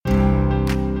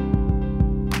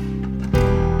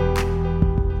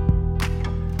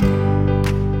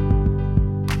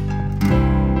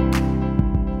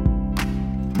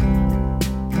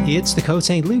It's the Côte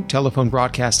Saint-Luc telephone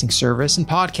broadcasting service and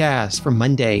podcast for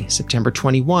Monday, September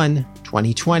 21,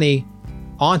 2020.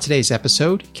 On today's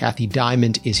episode, Kathy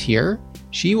Diamond is here.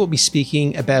 She will be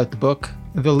speaking about the book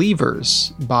The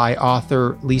Leavers by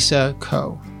author Lisa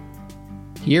Ko.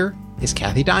 Here is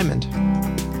Kathy Diamond.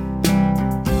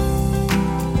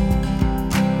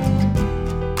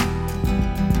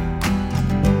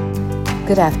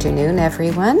 Good afternoon,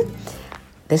 everyone.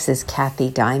 This is Kathy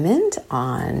Diamond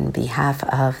on behalf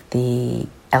of the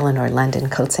Eleanor London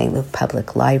Côte Saint-Luc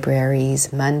Public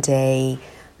Library's Monday,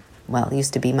 well, it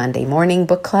used to be Monday morning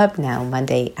book club, now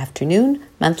Monday afternoon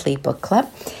monthly book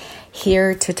club,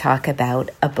 here to talk about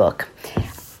a book.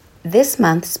 This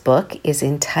month's book is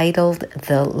entitled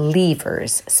The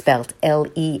Leavers, spelled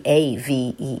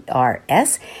Leavers,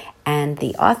 and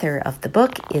the author of the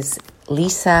book is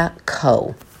Lisa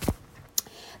Ko.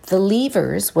 The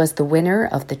Leavers was the winner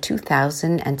of the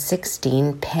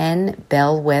 2016 Penn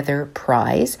Bellwether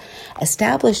Prize,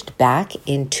 established back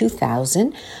in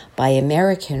 2000 by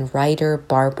American writer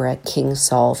Barbara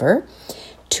Kingsolver,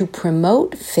 to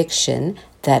promote fiction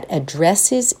that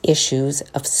addresses issues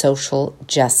of social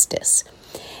justice.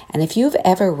 And if you've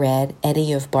ever read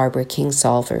any of Barbara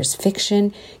Kingsolver's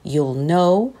fiction, you'll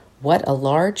know what a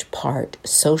large part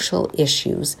social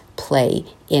issues play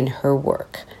in her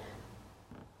work.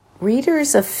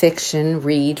 Readers of fiction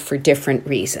read for different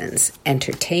reasons: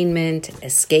 entertainment,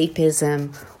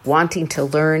 escapism, wanting to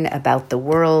learn about the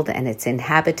world and its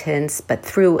inhabitants, but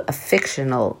through a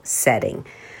fictional setting.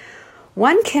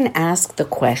 One can ask the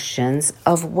questions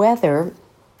of whether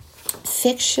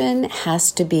fiction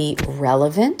has to be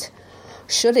relevant.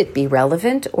 Should it be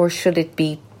relevant, or should it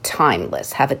be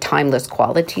timeless, have a timeless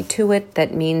quality to it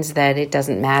that means that it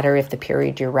doesn't matter if the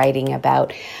period you're writing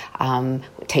about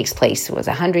takes place was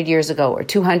 100 years ago or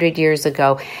 200 years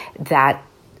ago, that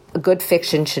good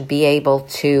fiction should be able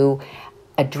to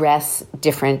address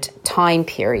different time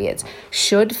periods.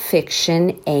 Should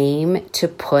fiction aim to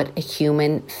put a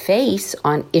human face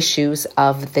on issues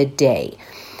of the day?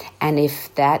 And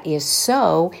if that is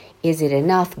so, is it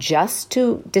enough just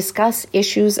to discuss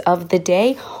issues of the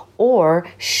day? Or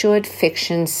should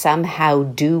fiction somehow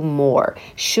do more?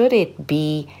 Should it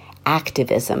be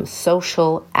activism,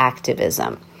 social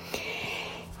activism?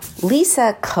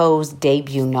 Lisa Ko's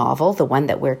debut novel, the one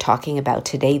that we're talking about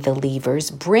today, The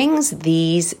Leavers, brings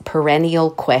these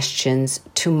perennial questions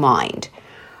to mind.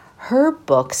 Her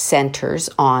book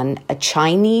centers on a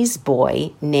Chinese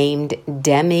boy named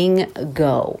Deming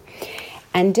Guo.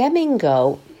 And Deming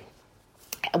Guo,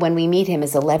 when we meet him,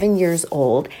 is 11 years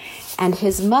old, and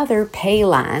his mother, Pei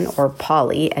Lan, or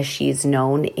Polly, as she's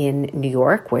known in New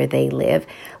York, where they live,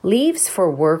 leaves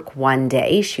for work one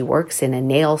day. She works in a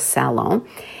nail salon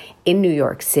in New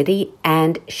York City,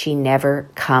 and she never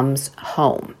comes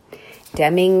home.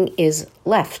 Deming is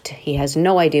left. He has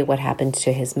no idea what happened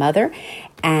to his mother,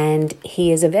 and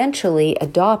he is eventually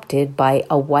adopted by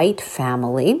a white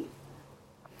family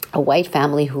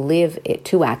who live,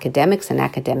 two academics, an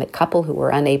academic couple who were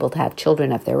unable to have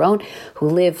children of their own, who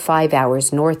live 5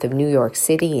 hours north of New York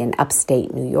City in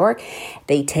upstate New York.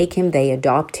 They take him, they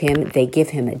adopt him, they give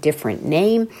him a different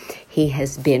name. He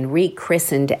has been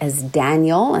rechristened as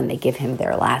Daniel, and they give him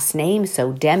their last name.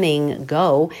 So Deming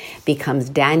Guo becomes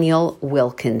Daniel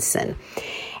Wilkinson.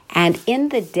 And in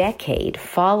the decade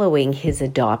following his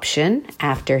adoption,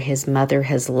 after his mother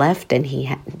has left and he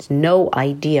has no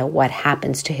idea what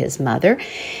happens to his mother,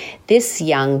 this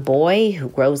young boy, who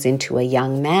grows into a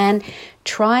young man,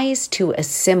 tries to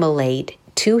assimilate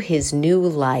to his new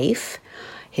life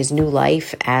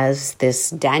as this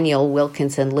Daniel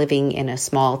Wilkinson living in a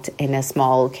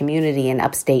small community in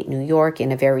upstate New York,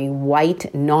 in a very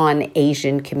white,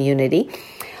 non-Asian community,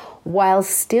 while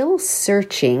still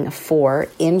searching for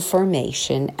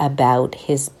information about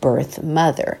his birth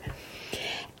mother.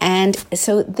 And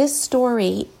so this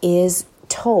story is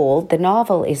told, the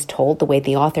novel is told, the way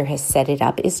the author has set it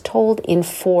up, is told in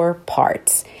 4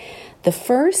 parts. The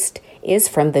first is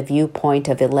from the viewpoint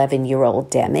of 11-year-old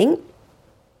Deming,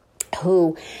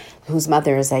 whose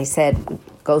mother, as I said,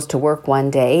 goes to work one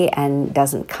day and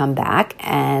doesn't come back,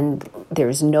 and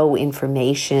there's no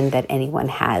information that anyone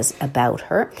has about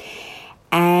her.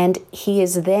 And he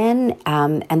is then,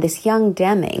 and this young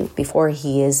Deming, before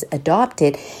he is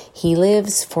adopted, he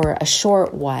lives for a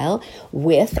short while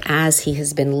with, as he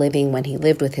has been living when he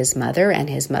lived with his mother and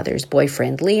his mother's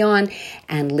boyfriend Leon,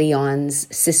 and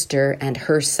Leon's sister and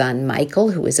her son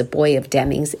Michael, who is a boy of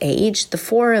Deming's age. The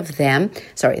 5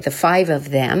 of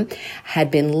them had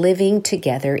been living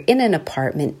together in an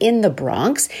apartment in the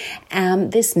Bronx.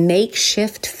 This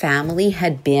makeshift family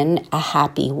had been a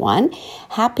happy one.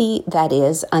 Happy, that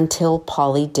is until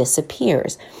Polly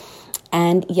disappears.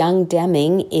 And young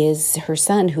Deming is her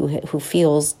son, who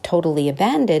feels totally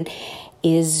abandoned,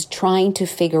 is trying to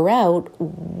figure out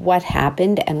what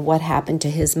happened and what happened to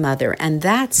his mother. And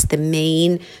that's the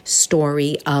main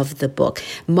story of the book.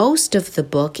 Most of the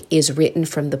book is written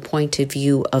from the point of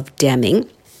view of Deming,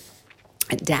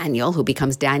 Daniel, who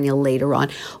becomes Daniel later on,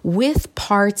 with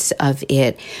parts of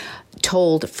it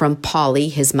told from Polly,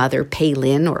 his mother,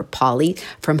 Palin, or Polly,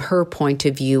 from her point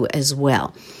of view as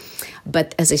well.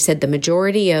 But as I said, the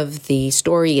majority of the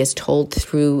story is told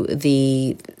through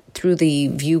the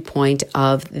viewpoint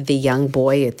of the young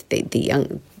boy,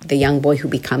 the young boy who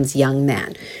becomes young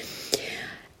man.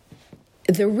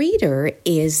 The reader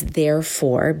is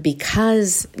therefore,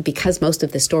 because most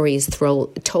of the story is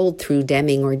told through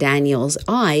Deming or Daniel's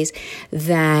eyes,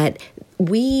 that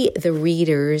we, the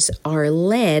readers, are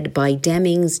led by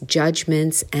Deming's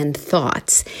judgments and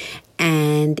thoughts.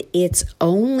 And it's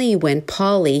only when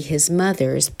Polly, his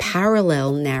mother's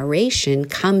parallel narration,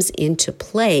 comes into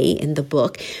play in the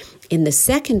book, in the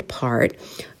second part,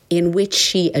 in which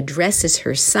she addresses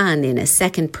her son in a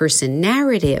second-person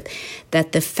narrative,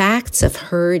 that the facts of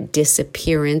her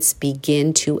disappearance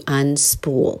begin to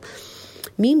unspool.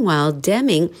 Meanwhile,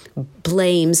 Deming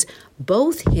blames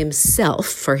both himself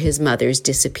for his mother's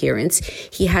disappearance.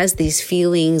 He has these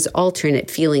feelings, alternate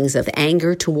feelings of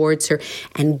anger towards her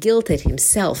and guilt at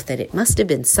himself that it must have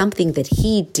been something that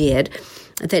he did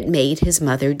that made his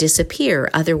mother disappear.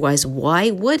 Otherwise,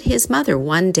 why would his mother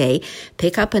one day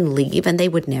pick up and leave and they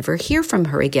would never hear from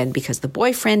her again? Because the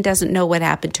boyfriend doesn't know what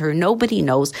happened to her. Nobody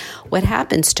knows what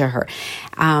happens to her.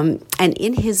 And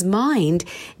in his mind,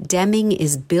 Deming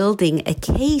is building a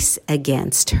case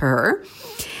against her,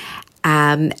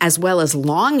 as well as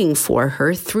longing for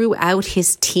her throughout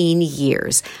his teen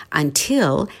years,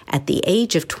 until at the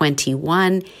age of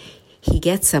 21, he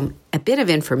gets a bit of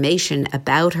information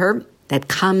about her that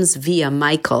comes via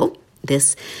Michael,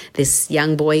 this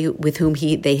young boy with whom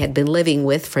they had been living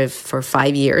with for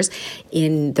 5 years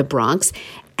in the Bronx.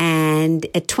 And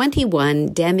at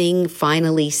 21, Deming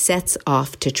finally sets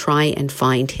off to try and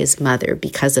find his mother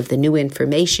because of the new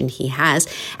information he has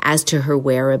as to her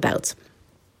whereabouts.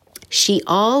 She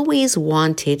always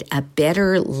wanted a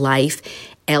better life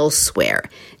elsewhere,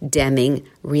 Deming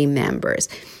remembers.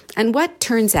 And what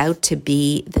turns out to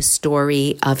be the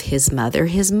story of his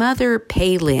mother,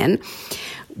 Palin,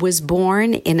 was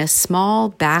born in a small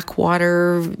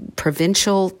backwater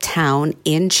provincial town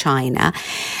in China.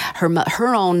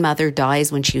 Her own mother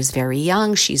dies when she was very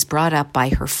young. She's brought up by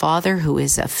her father, who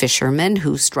is a fisherman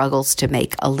who struggles to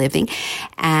make a living.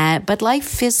 But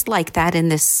life is like that in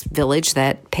this village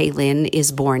that Palin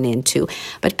is born into.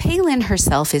 But Palin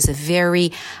herself is a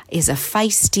feisty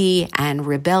and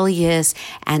rebellious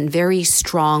and very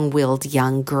strong-willed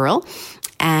young girl.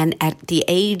 And at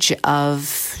a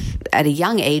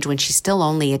young age, when she's still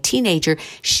only a teenager,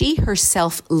 she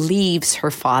herself leaves her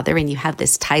father, and you have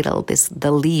this title,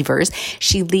 the Leavers.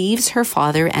 She leaves her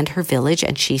father and her village,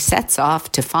 and she sets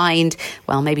off to find,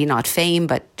 well, maybe not fame,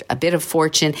 but a bit of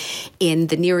fortune in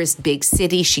the nearest big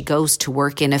city. She goes to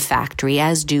work in a factory,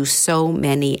 as do so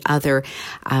many other,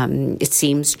 it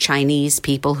seems, Chinese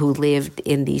people who lived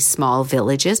in these small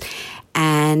villages.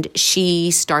 And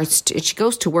she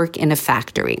goes to work in a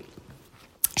factory.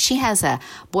 She has a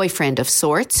boyfriend of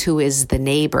sorts who is the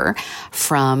neighbor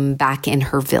from back in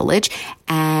her village.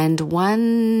 And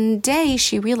one day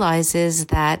she realizes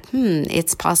that,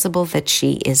 it's possible that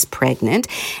she is pregnant.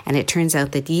 And it turns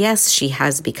out that, yes, she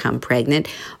has become pregnant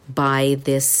by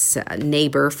this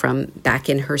neighbor from back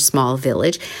in her small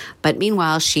village. But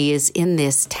meanwhile, she is in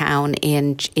this town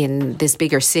in this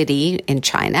bigger city in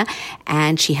China,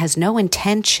 and she has no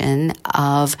intention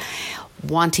of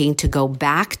wanting to go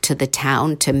back to the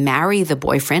town to marry the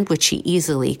boyfriend, which she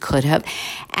easily could have.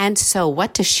 And so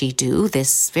what does she do?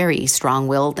 This very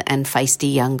strong-willed and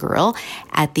feisty young girl,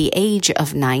 at the age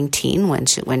of 19, when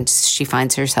she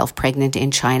finds herself pregnant in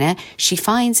China, she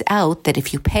finds out that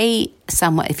if you pay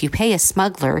a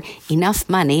smuggler enough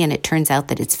money, and it turns out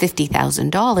that it's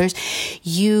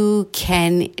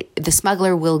 $50,000, the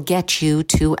smuggler will get you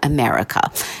to America,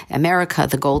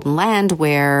 the golden land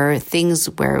where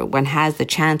one has the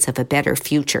chance of a better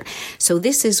future. So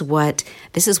this is what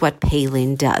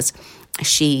Palin does.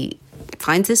 She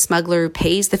finds a smuggler,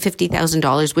 pays the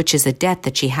 $50,000, which is a debt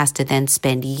that she has to then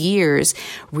spend years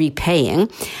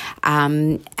repaying,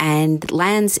 and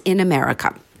lands in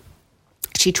America.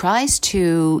 She tries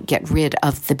to get rid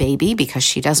of the baby because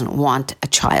she doesn't want a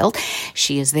child.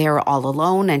 She is there all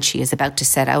alone, and she is about to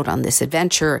set out on this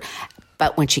adventure.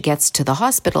 But when she gets to the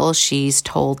hospital, she's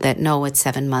told that no, at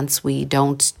 7 months, we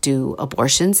don't do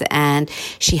abortions. And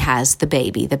she has the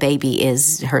baby. The baby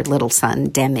is her little son,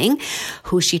 Deming,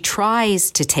 who she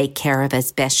tries to take care of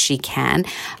as best she can.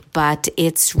 But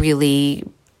it's really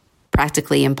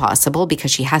practically impossible because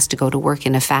she has to go to work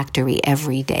in a factory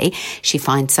every day. She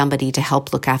finds somebody to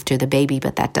help look after the baby,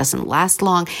 but that doesn't last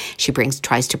long. She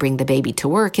tries to bring the baby to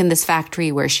work in this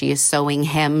factory where she is sewing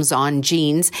hems on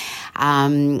jeans,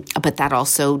 but that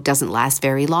also doesn't last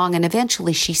very long. And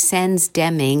eventually she sends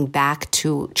Deming back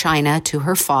to China to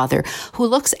her father, who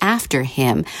looks after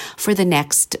him for the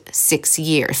next 6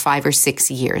 years, 5 or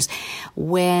 6 years.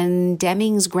 When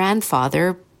Deming's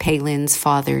grandfather, Palin's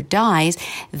father, dies,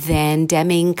 then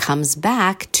Deming comes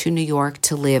back to New York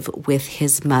to live with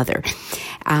his mother.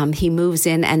 He moves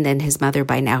in, and then his mother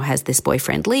by now has this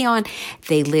boyfriend, Leon.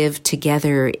 They live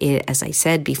together, as I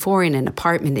said before, in an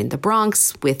apartment in the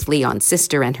Bronx with Leon's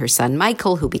sister and her son,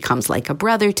 Michael, who becomes like a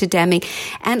brother to Deming.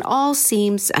 And all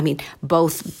seems,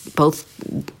 both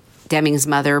Deming's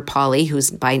mother, Polly, who's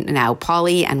by now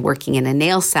Polly and working in a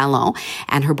nail salon,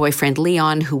 and her boyfriend,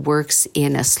 Leon, who works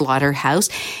in a slaughterhouse.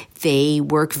 They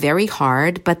work very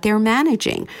hard, but they're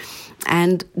managing.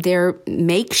 And their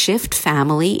makeshift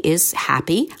family is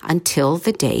happy until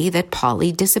the day that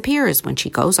Polly disappears, when she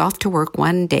goes off to work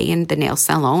one day in the nail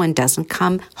salon and doesn't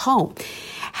come home.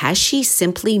 Has she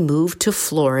simply moved to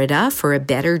Florida for a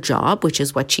better job, which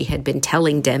is what she had been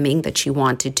telling Deming that she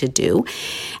wanted to do?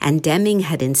 And Deming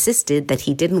had insisted that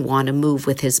he didn't want to move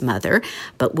with his mother.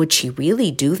 But would she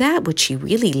really do that? Would she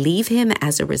really leave him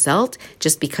as a result,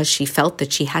 just because she felt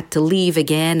that she had to leave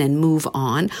again and move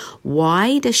on?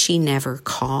 Why does she never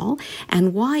call?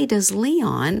 And why does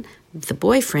Leon, the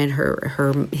boyfriend,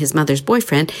 his mother's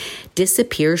boyfriend,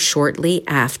 disappear shortly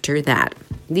after that?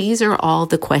 These are all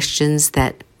the questions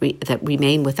that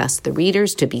remain with us, the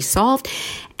readers, to be solved,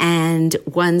 and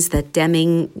ones that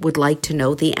Deming would like to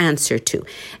know the answer to.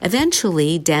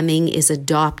 Eventually, Deming is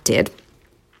adopted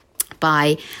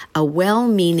by a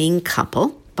well-meaning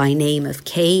couple by name of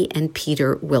Kay and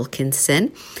Peter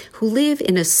Wilkinson, who live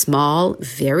in a small,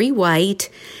 very white,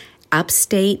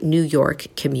 upstate New York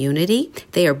community.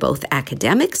 They are both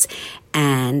academics,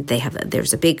 and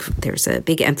there's a big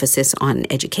emphasis on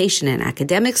education and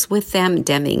academics with them.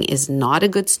 Deming is not a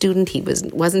good student. He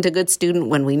wasn't a good student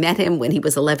when we met him when he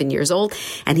was 11 years old,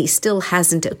 and he still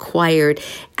hasn't acquired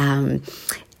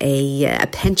a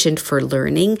penchant for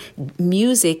learning.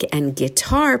 Music and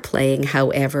guitar playing,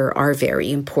 however, are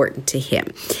very important to him.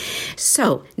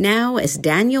 So now, as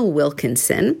Daniel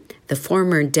Wilkinson, the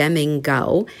former Deming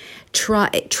Gao,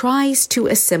 tries to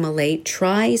assimilate,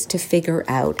 tries to figure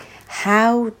out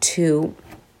how to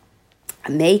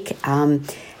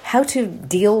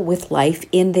deal with life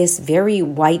in this very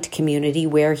white community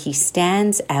where he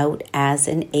stands out as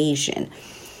an Asian.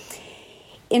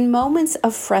 In moments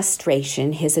of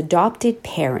frustration, his adopted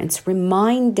parents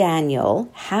remind Daniel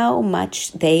how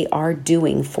much they are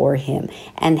doing for him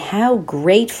and how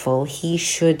grateful he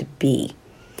should be.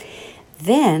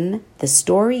 Then the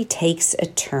story takes a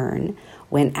turn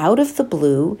when, out of the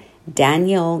blue,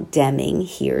 Daniel Deming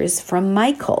hears from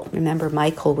Michael. Remember,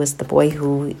 Michael was the boy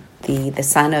the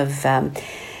son of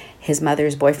his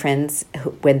mother's boyfriends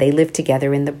when they lived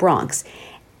together in the Bronx.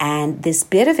 And this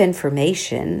bit of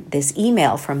information, this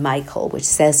email from Michael, which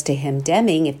says to him,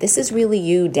 Deming, if this is really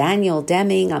you, Daniel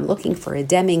Deming, I'm looking for a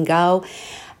Deming Gao,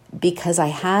 because I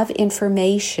have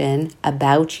information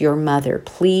about your mother.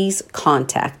 Please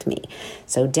contact me.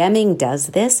 So Deming does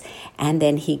this, and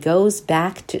then he goes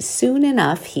back soon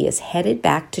enough, he is headed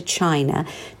back to China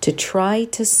to try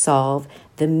to solve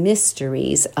the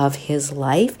mysteries of his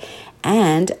life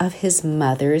and of his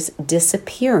mother's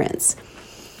disappearance.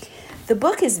 The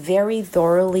book is very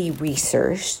thoroughly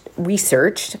researched.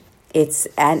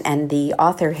 And the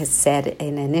author has said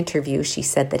in an interview, she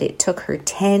said that it took her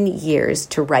 10 years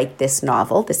to write this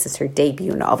novel. This is her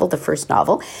debut novel, the first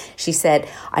novel. She said,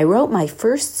 I wrote my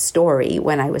first story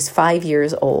when I was 5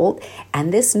 years old,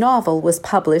 and this novel was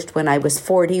published when I was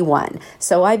 41.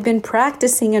 So I've been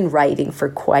practicing and writing for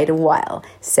quite a while,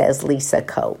 says Lisa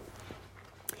Ko.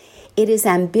 It is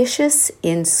ambitious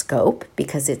in scope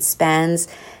because it spans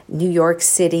New York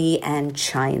City and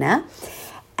China,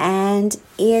 and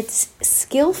it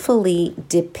skillfully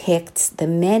depicts the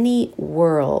many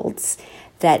worlds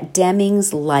that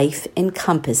Deming's life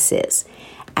encompasses.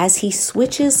 As he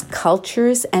switches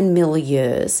cultures and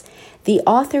milieus, the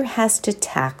author has to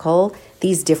tackle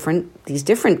these different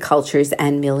cultures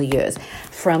and milieus,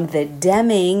 from the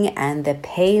Deming and the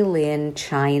Palin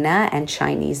China and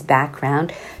Chinese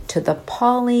background to the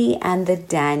Polly and the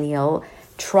Daniel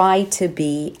try to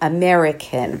be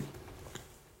American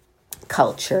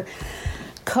culture.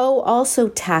 Coe also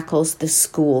tackles the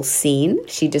school scene.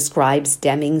 She describes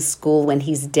Deming's school when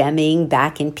he's Deming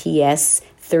back in PS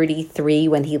 33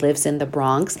 when he lives in the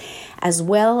Bronx, as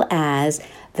well as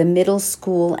the middle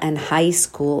school and high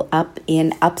school up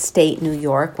in upstate New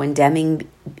York when Deming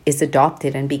is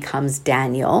adopted and becomes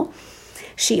Daniel.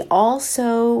 The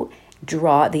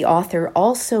author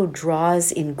also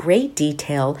draws in great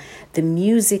detail the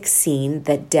music scene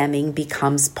that Deming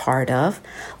becomes part of,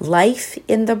 life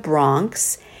in the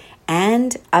Bronx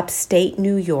and upstate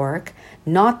New York,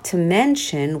 not to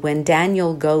mention when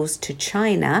Daniel goes to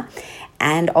China,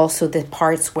 and also the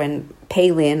parts when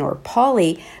Palin or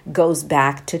Polly goes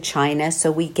back to China.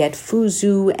 So we get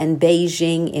Fuzhou and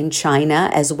Beijing in China,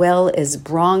 as well as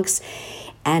Bronx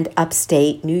and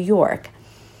upstate New York.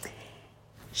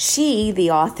 She,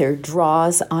 the author,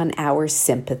 draws on our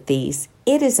sympathies.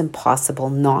 It is impossible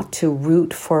not to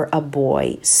root for a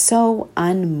boy so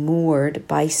unmoored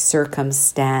by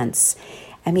circumstance.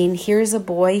 I mean, here's a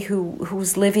boy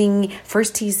who's living,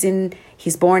 first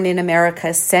he's born in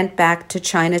America, sent back to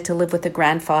China to live with a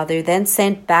grandfather, then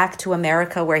sent back to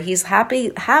America where he's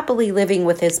happily living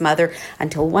with his mother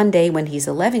until one day when he's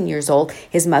 11 years old,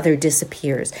 his mother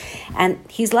disappears and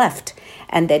he's left.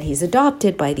 And then he's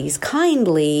adopted by these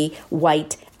kindly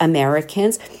white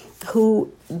Americans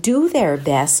who do their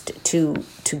best to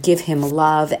give him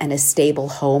love and a stable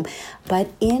home. But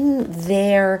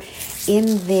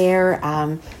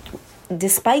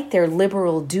despite their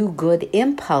liberal do-good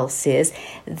impulses,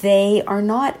 they are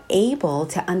not able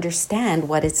to understand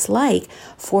what it's like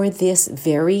for this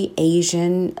very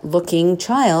Asian-looking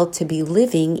child to be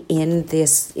living in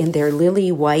their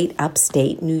lily white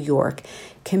upstate New York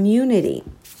community.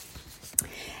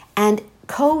 And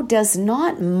Coe does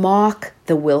not mock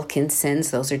the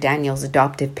Wilkinsons, those are Daniel's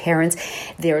adoptive parents,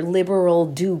 their liberal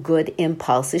do-good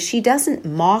impulses. She doesn't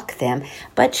mock them,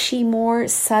 but she more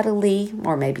subtly,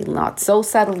 or maybe not so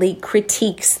subtly,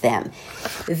 critiques them.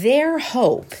 Their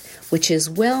hope, which is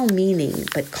well-meaning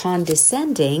but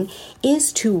condescending,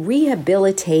 is to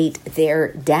rehabilitate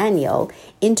their Daniel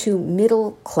into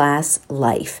middle-class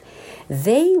life.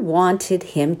 They wanted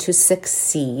him to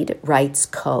succeed, writes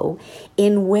Coe,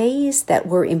 in ways that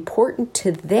were important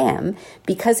to them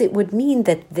because it would mean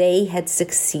that they had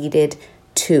succeeded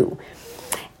too.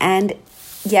 And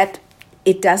yet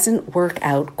it doesn't work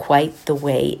out quite the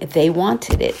way they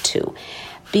wanted it to,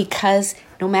 because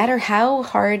no matter how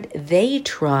hard they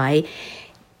try,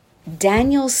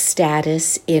 Daniel's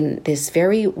status in this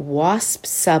very WASP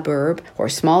suburb or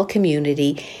small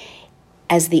community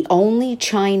as the only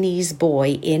Chinese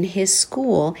boy in his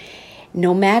school,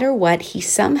 no matter what, he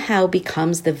somehow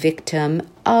becomes the victim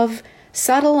of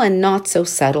subtle and not so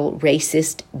subtle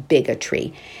racist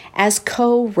bigotry. As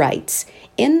Coe writes,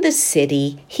 in the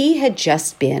city, he had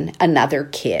just been another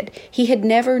kid. He had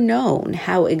never known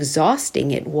how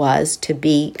exhausting it was to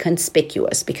be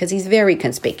conspicuous, because he's very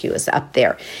conspicuous up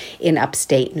there in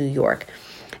upstate New York.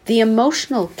 The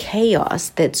emotional chaos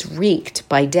that's wreaked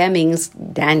by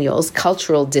Daniel's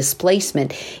cultural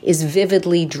displacement is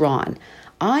vividly drawn.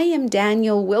 I am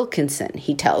Daniel Wilkinson,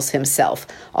 he tells himself,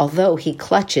 although he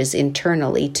clutches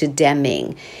internally to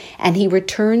Deming, and he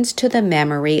returns to the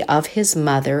memory of his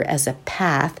mother as a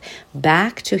path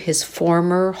back to his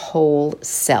former whole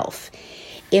self.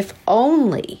 If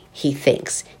only, he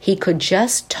thinks, he could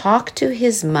just talk to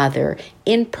his mother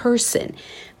in person,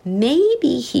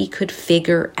 maybe he could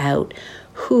figure out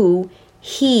who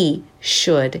he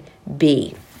should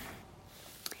be.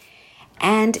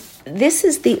 And this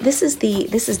is the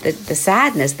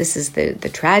sadness, this is the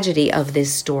tragedy of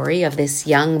this story, of this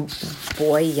young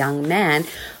man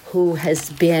who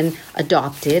has been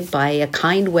adopted by a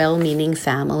kind, well-meaning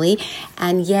family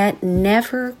and yet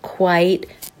never quite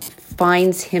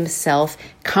finds himself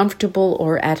comfortable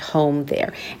or at home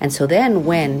there. And so then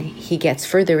when he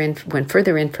gets when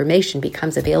further information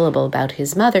becomes available about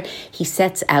his mother, he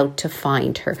sets out to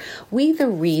find her. We, the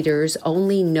readers,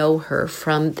 only know her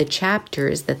from the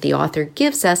chapters that the author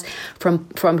gives us from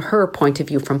her point of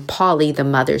view, from Polly, the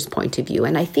mother's point of view.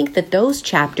 And I think that those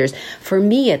chapters, for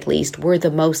me at least, were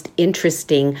the most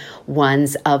interesting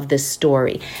ones of the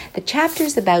story. The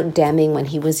chapters about Deming when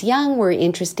he was young were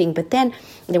interesting, but then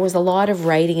there was a lot of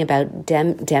writing about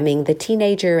Deming the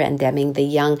teenager and Deming the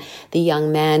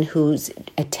young man who's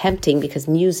attempting, because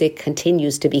music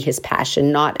continues to be his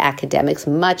passion, not academics,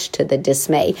 much to the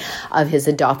dismay of his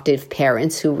adoptive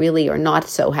parents, who really are not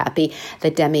so happy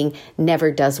that Deming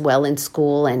never does well in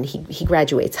school, and he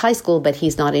graduates high school, but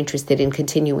he's not interested in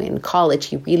continuing in college.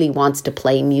 He really wants to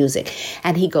play music.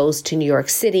 And he goes to New York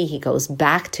City. He goes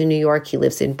back to New York. He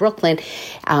lives in Brooklyn.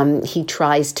 He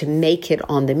tries to make it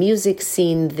on the music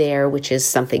scene there, which is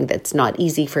something that's not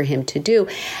easy for him to do.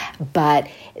 But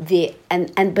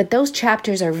but those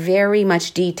chapters are very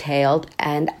much detailed,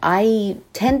 and I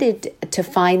tended to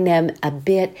find them a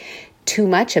bit too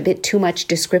much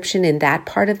description in that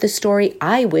part of the story.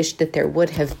 I wish that there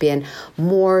would have been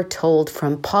more told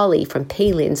from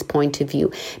Palin's point of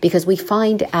view, because we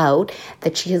find out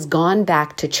that she has gone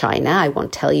back to China. I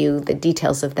won't tell you the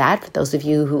details of that for those of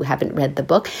you who haven't read the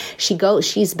book.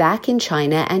 She's back in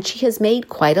China, and she has made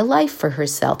quite a life for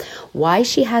herself. Why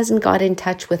she hasn't got in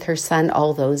touch with her son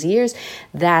all those years,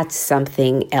 that's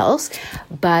something else.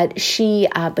 But she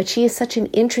is such an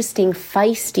interesting,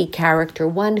 feisty character,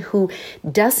 one who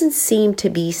doesn't seem to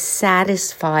be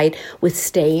satisfied with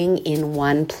staying in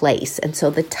one place. And so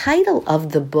the title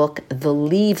of the book, The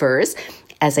Leavers,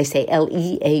 as I say,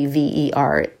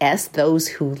 Leavers, those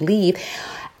who leave,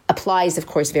 applies, of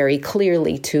course, very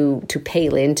clearly to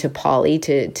Palin, to Polly,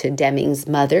 to Deming's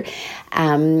mother.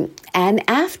 And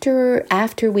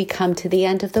after we come to the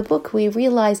end of the book, we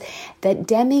realize that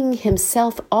Deming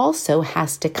himself also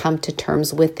has to come to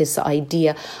terms with this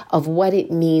idea of what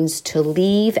it means to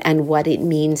leave and what it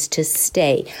means to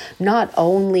stay. Not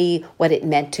only what it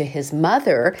meant to his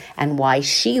mother and why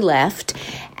she left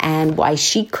and why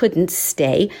she couldn't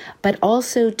stay, but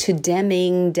also to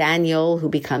Deming, Daniel, who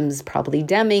becomes probably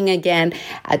Deming again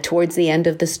towards the end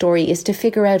of the story, is to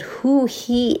figure out who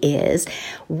he is,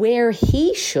 where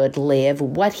he should live,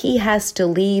 what he has to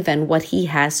leave, and what he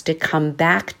has to come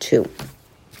back to.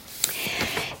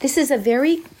 This is a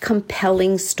very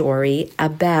compelling story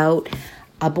about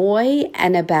a boy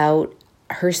and about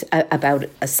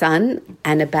a son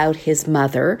and about his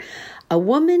mother, a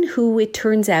woman who, it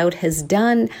turns out, has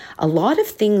done a lot of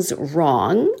things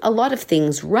wrong, a lot of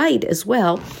things right as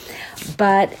well,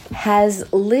 but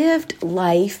has lived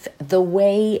life the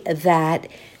way that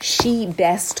she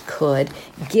best could,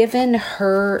 given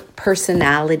her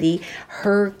personality,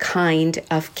 her kind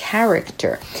of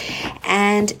character.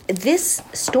 And this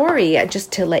story,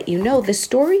 just to let you know, the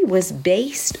story was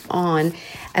based on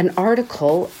an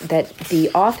article that the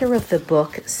author of the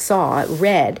book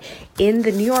read in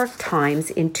the New York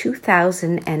Times in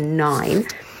 2009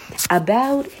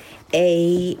 about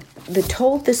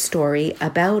told the story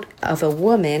of a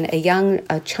woman,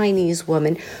 a Chinese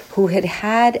woman who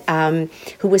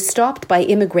who was stopped by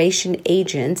immigration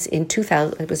agents in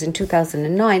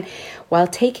 2009 while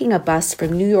taking a bus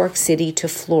from New York City to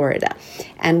Florida.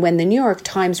 And when the New York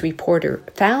Times reporter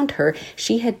found her,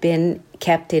 she had been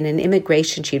she'd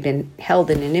been held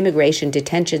in an immigration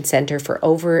detention center for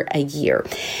over a year.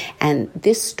 And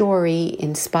this story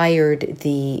inspired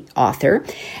the author.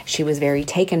 She was very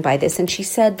taken by this, and she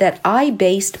said that I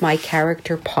based my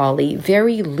character Polly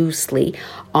very loosely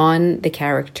on the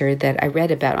character that I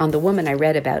read about, on the woman I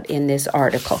read about in this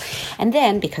article. And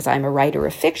then, because I'm a writer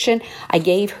of fiction, I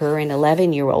gave her an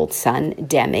 11-year-old son,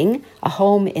 Deming, a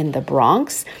home in the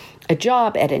Bronx, a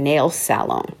job at a nail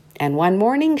salon. And one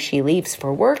morning she leaves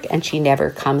for work and she never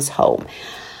comes home.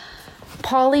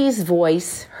 Polly's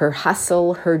voice, her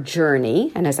hustle, her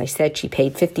journey, and as I said, she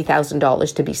paid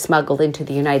 $50,000 to be smuggled into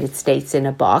the United States in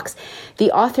a box,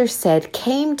 the author said,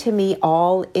 came to me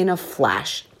all in a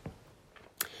flash.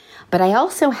 But I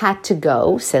also had to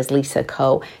go, says Lisa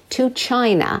Ko, to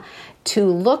China to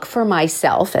look for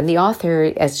myself. And the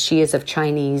author, as she is of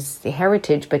Chinese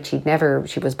heritage, but she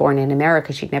was born in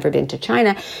America, she'd never been to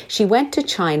China. She went to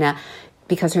China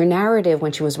because her narrative,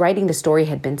 when she was writing the story,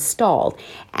 had been stalled.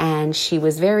 And she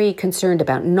was very concerned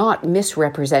about not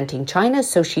misrepresenting China,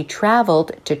 so she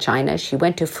traveled to China. She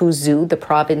went to Fuzhou, the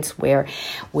province where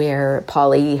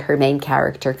Polly, her main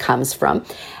character, comes from.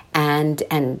 And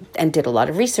did a lot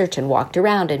of research and walked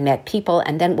around and met people,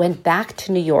 and then went back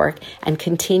to New York and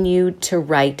continued to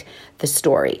write the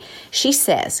story. She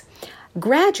says,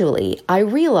 gradually, I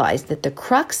realized that the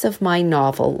crux of my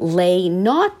novel lay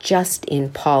not just in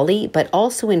Polly, but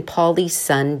also in Polly's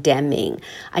son, Deming.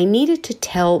 I needed to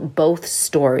tell both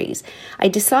stories. I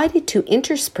decided to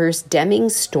intersperse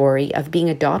Deming's story of being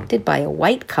adopted by a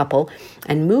white couple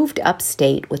and moved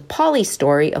upstate with Polly's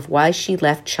story of why she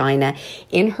left China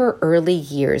in her early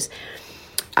years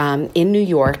in New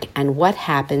York and what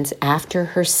happens after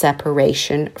her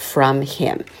separation from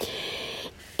him.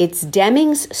 It's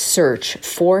Deming's search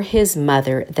for his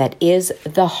mother that is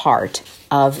the heart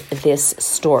of this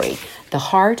story, the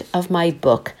heart of my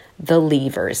book, The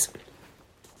Leavers.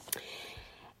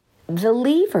 The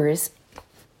Leavers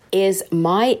is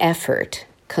my effort,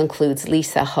 concludes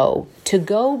Lisa Ho, to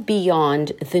go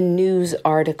beyond the news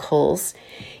articles,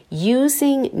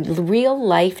 using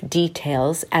real-life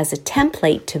details as a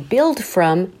template to build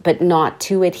from, but not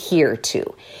to adhere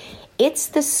to. It's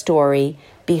the story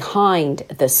behind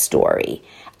the story,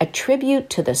 a tribute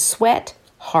to the sweat,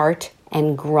 heart,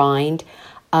 and grind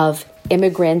of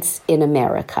immigrants in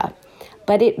America.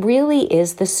 But it really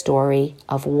is the story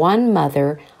of one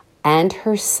mother and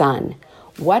her son,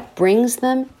 what brings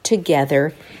them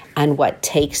together and what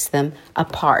takes them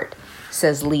apart,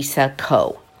 says Lisa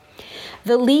Ko.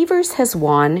 The Leavers has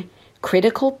won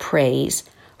critical praise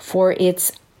for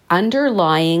its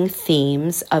underlying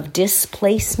themes of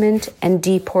displacement and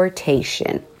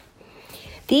deportation.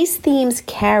 These themes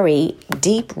carry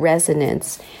deep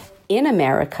resonance in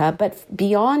America, but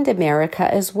beyond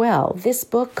America as well. This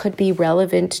book could be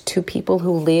relevant to people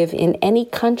who live in any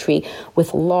country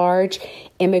with large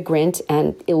immigrant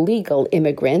and illegal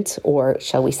immigrant, or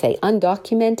shall we say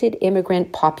undocumented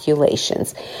immigrant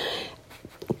populations.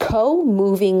 Ko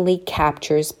movingly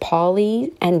captures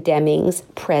Polly and Deming's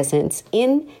presence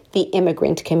in the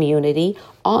immigrant community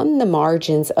on the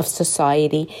margins of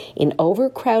society, in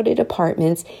overcrowded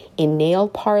apartments, in nail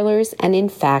parlors, and in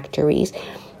factories.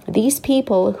 These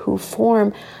people who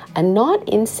form a not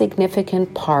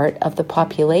insignificant part of the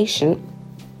population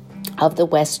of the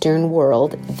Western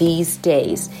world these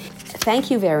days. Thank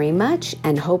you very much,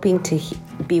 and hoping to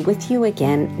be with you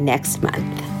again next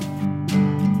month.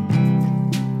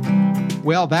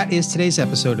 Well, that is today's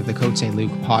episode of the Côte Saint-Luc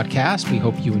podcast. We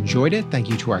hope you enjoyed it. Thank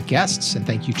you to our guests, and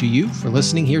thank you to you for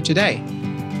listening here today.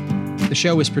 The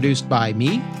show is produced by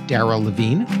me, Darryl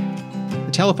Levine.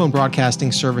 The telephone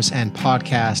broadcasting service and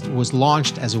podcast was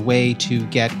launched as a way to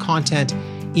get content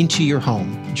into your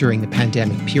home during the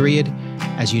pandemic period.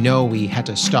 As you know, we had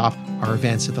to stop our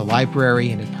events at the library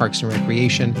and at Parks and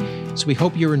Recreation. So we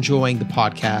hope you're enjoying the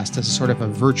podcast as a sort of a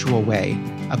virtual way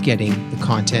of getting the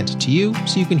content to you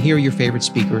so you can hear your favorite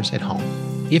speakers at home.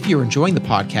 If you're enjoying the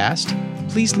podcast,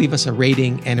 please leave us a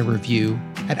rating and a review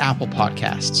at Apple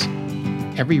Podcasts.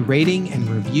 Every rating and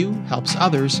review helps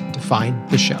others to find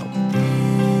the show.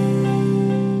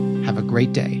 Have a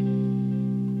great day.